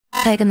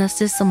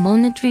Diagnosis of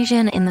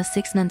malnutrition in a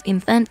 6-month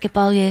infant,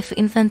 evaluate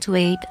infant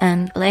weight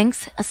and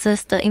length,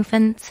 assess the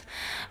infant's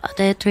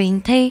dietary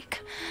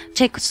intake,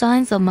 check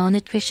signs of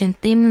malnutrition,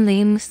 dim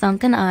limbs,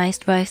 sunken eyes,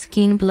 dry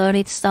skin,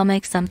 bloated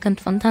stomach, sunken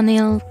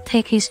fontanelle,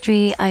 take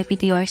history,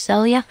 IBD or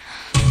celiac.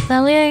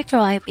 Celiac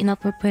drive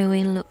inappropriate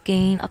weight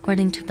gain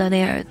according to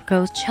their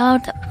growth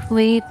chart,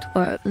 weight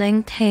or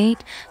length,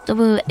 height,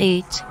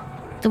 WFH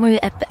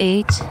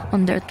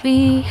under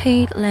 3,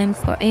 height,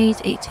 length for age,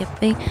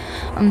 HFA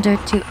under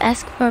 2.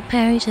 Ask for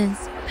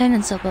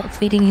parents about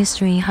feeding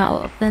history. How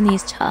often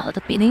is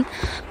child feeding?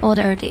 What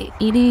are they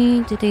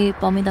eating? Do they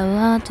vomit a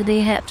lot? Do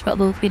they have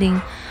trouble feeding?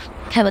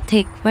 Have a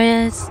take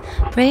breaks?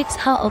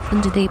 How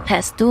often do they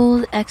pass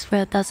stool?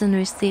 Expert doesn't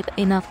receive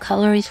enough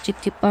calories due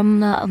to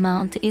formula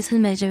amount isn't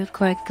measured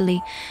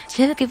correctly.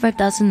 Caregiver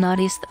doesn't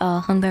notice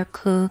hunger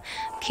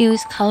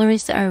cues.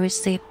 Calories are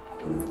received.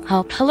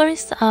 How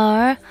calories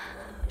are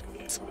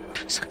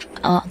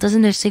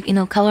doesn't receive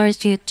enough calories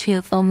due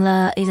to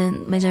formula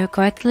isn't measured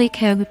correctly.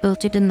 Caregivers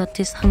didn't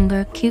notice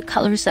hunger cue.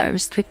 Calories are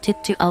restricted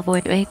to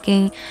avoid weight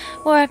gain,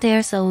 or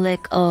there's a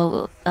lack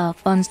of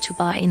funds to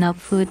buy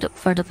enough food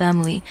for the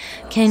family.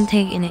 Can't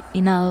take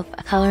enough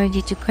calories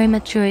due to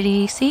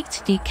prematurity.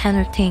 They can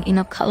retain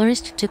enough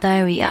calories due to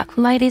diarrhea,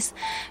 colitis,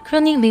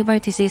 chronic liver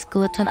disease,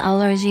 gluten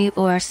allergy,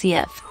 or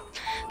CF.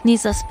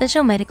 Needs a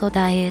special medical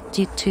diet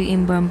due to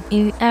inborn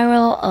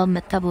error of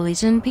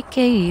metabolism,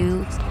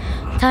 PKU,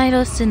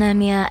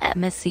 tyrosinemia,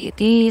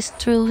 MSCD,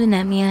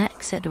 strulinemia,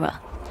 etc.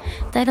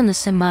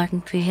 Diagnosis of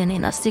malnutrition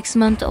in a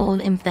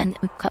 6-month-old infant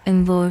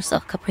involves a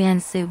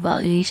comprehensive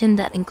evaluation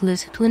that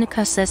includes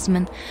clinical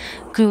assessment,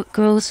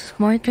 growth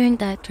monitoring,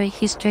 dietary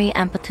history,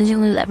 and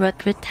potentially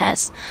laboratory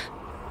tests.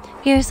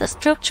 Here's a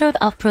structured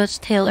approach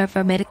tailored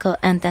for medical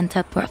and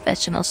dental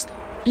professionals.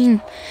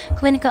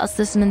 Clinical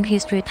assessment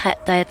history,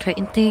 dietary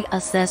intake,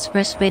 assess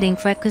breastfeeding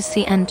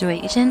frequency and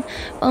duration,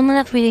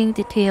 formula feeding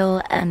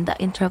detail, and the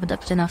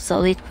introduction of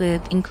solid food,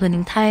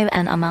 including type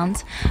and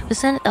amounts.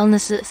 Recent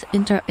illnesses,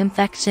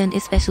 infection,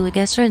 especially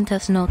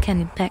gastrointestinal,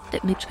 can impact the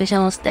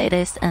nutritional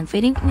status and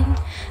feeding.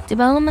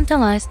 Developmental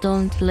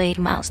milestone, delayed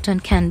milestone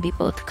can be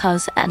both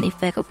cause and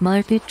effect of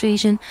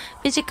malnutrition.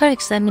 Physical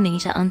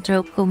examination,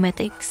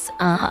 anthropometrics,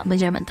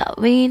 measurement of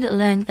weight,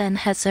 length, and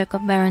head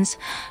circumference,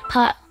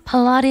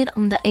 plotted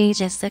on the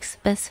age and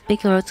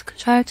sex-specific growth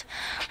chart.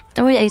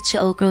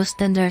 WHO growth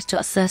standards to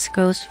assess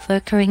growth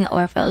occurring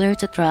or failure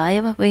to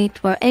thrive. Weight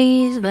for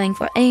age, length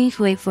for age,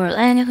 weight for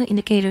length,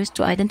 indicators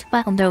to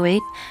identify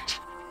underweight,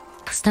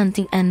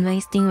 stunting and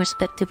wasting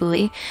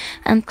respectively.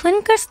 And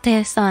clinical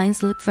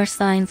signs, look for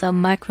signs of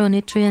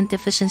micronutrient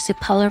deficiency,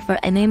 pallor for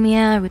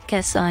anemia,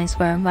 rickets signs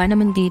for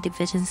vitamin D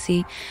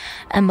deficiency,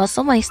 and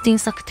muscle wasting,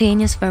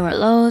 subcutaneous fat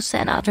loss,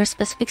 and other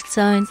specific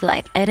signs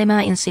like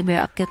edema in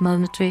severe acute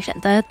malnutrition.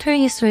 Dietary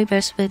history,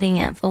 breastfeeding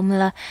and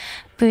formula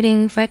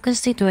feeding,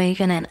 frequency,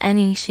 duration, and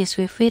any issues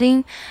with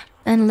feeding,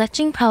 and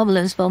latching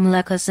problems,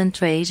 formula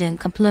concentration,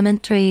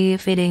 complementary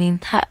feeding,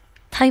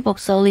 type of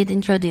solid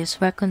introduced,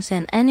 frequency,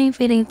 and any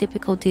feeding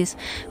difficulties.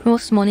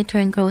 Growth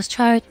monitoring growth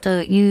chart,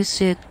 the use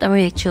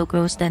WHO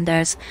growth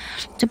standards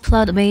to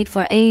plot weight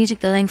for age,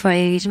 length for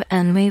age,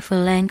 and weight for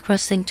length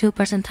crossing 2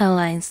 percentile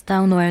lines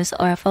downwards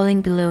or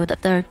falling below the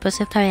 3rd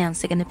percentile and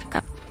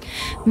significant.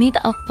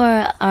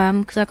 Mid-upper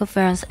arm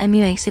circumference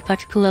MUAC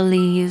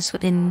particularly used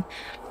within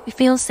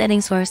field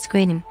settings for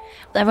screening.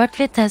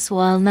 Laboratory tests,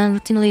 while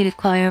non-routinely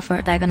required for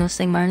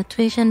diagnosing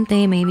malnutrition,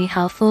 they may be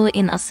helpful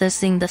in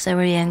assessing the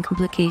severity and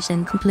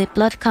complication. Complete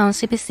blood count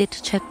CBC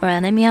to check for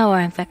anemia or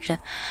infection.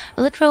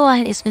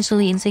 Electrolyte,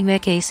 especially in severe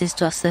cases,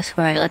 to assess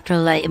for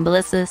electrolyte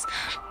imbalances.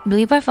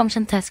 Liver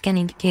function tests can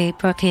indicate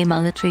protein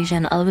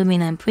malnutrition.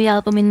 Albumin and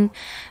pre-albumin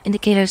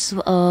indicators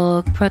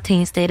of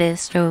protein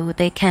status, though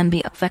they can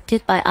be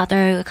affected by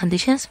other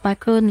conditions.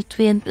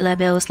 Micronutrient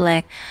levels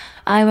like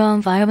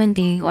iron, vitamin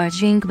D, or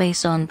zinc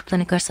based on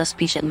clinical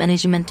suspicion.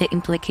 Management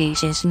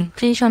implications,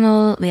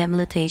 nutritional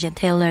rehabilitation,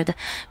 tailored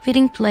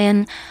feeding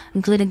plan,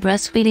 including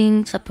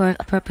breastfeeding, support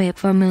appropriate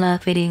formula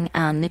feeding,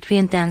 and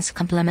nutrient-dense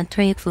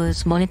complementary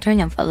foods,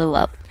 monitoring and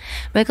follow-up.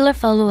 Regular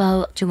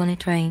follow-up to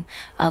monitoring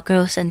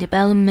growth and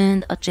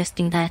development,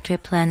 adjusting dietary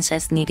plans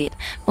as needed.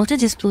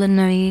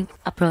 Multidisciplinary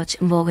approach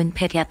involving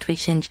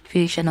pediatricians,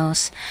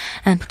 nutritionists,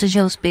 and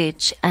potential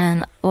speech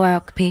and or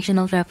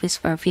occupational therapists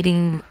for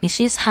feeding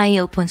issues.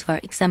 High points for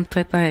exam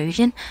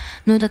preparation.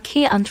 Know the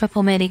key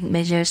anthropometric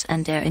measures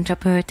and their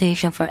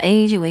interpretation for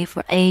age, weight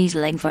for age,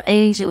 length for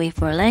age, weight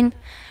for length.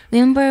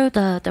 Remember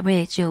the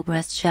WHO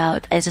breast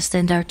chart as a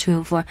standard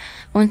tool for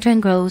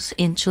monitoring growth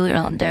in children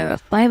under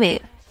 5 years.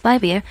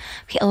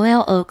 Be aware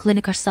of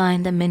clinical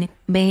signs that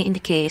may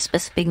indicate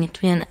specific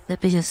nutrient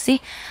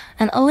deficiency,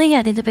 and early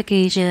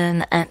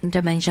identification and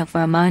intervention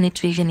for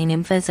malnutrition in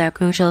infants are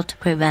crucial to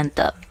prevent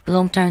the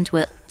long-term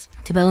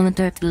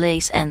developmental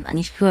delays and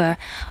ensure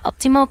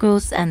optimal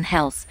growth and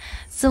health.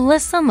 So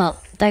let's sum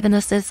up.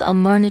 Diagnosis of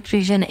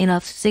malnutrition in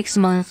a 6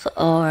 months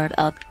or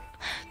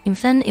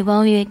infant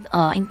evaluate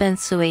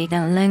infant's weight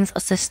and length,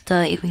 assess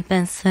the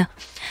infant's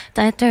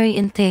dietary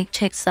intake,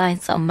 check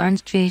signs of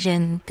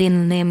malnutrition,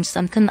 thin limbs,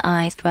 sunken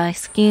eyes, dry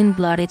skin,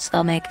 bloated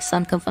stomach,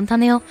 sunken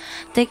fontanelle,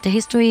 take the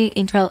history,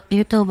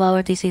 intrauterine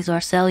bowel disease or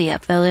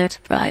celiac, failure to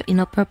thrive,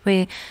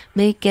 inappropriate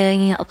weight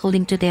gain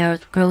according to their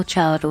growth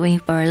child,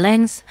 weight for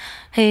length,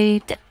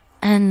 height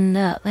and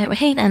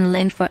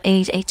length for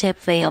age,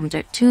 HFA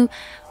under 2.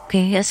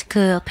 Okay, ask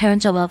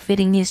parents about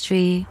feeding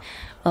history,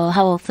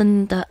 how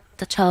often the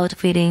child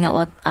feeding,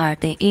 what are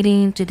they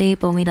eating, do they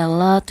vomit a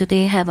lot, do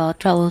they have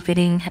trouble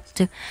feeding, have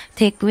to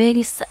take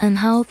breaks, and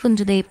how often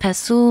do they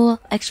pass through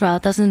extra,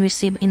 doesn't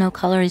receive enough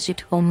calories due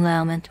to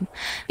formula, and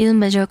didn't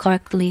measure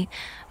correctly,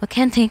 but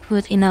can take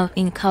food enough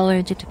in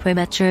calories due to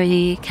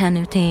prematurity, can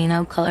retain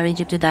enough calories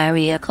due to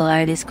diarrhea,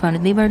 colitis,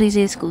 chronic liver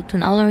disease,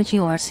 gluten allergy,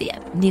 or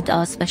CF, need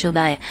a special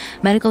diet,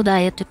 medical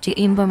diet to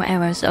inform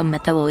errors of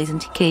metabolism,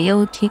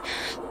 TKO,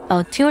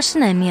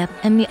 tyrosinemia,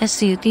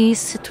 MSUD,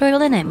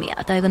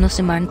 tularemia,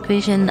 diagnosis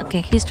malnutrition,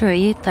 okay,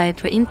 history,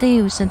 dietary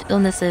intake, recent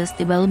illnesses,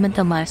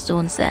 developmental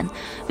milestones, and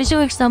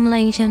visual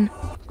examination,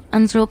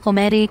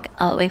 anthropometric,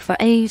 weight for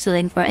age,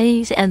 length for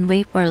age, and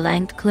weight for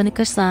length,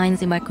 clinical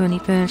signs,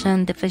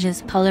 micronutrition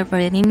deficiency,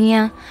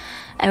 polyphorenemia,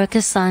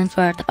 Erica's signs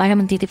for the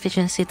vitamin D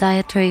deficiency,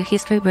 dietary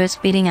history,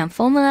 breastfeeding, and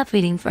formula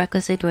feeding for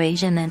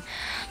consideration, and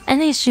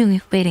any issue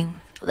with feeding,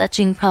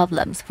 latching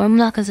problems,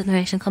 formula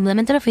consideration,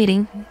 complementary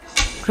feeding,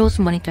 growth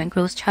monitoring,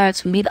 growth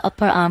charts, mid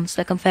upper arm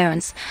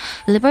circumference,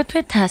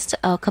 laboratory tests,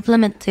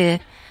 complement to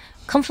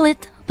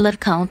complete blood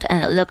count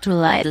and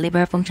electrolyte,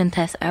 liver function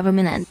test,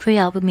 albumin and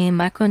pre-albumin,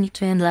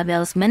 micronutrient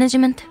levels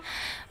management,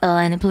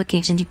 and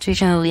application,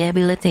 nutritional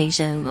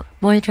rehabilitation,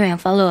 monitoring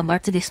and follow a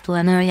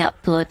multidisciplinary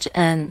approach,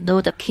 and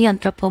know the key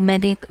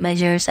anthropometric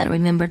measures, and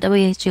remember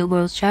WHO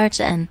growth charts,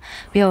 and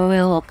be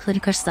aware of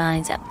clinical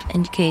signs that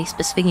indicate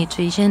specific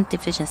nutrition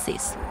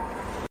deficiencies.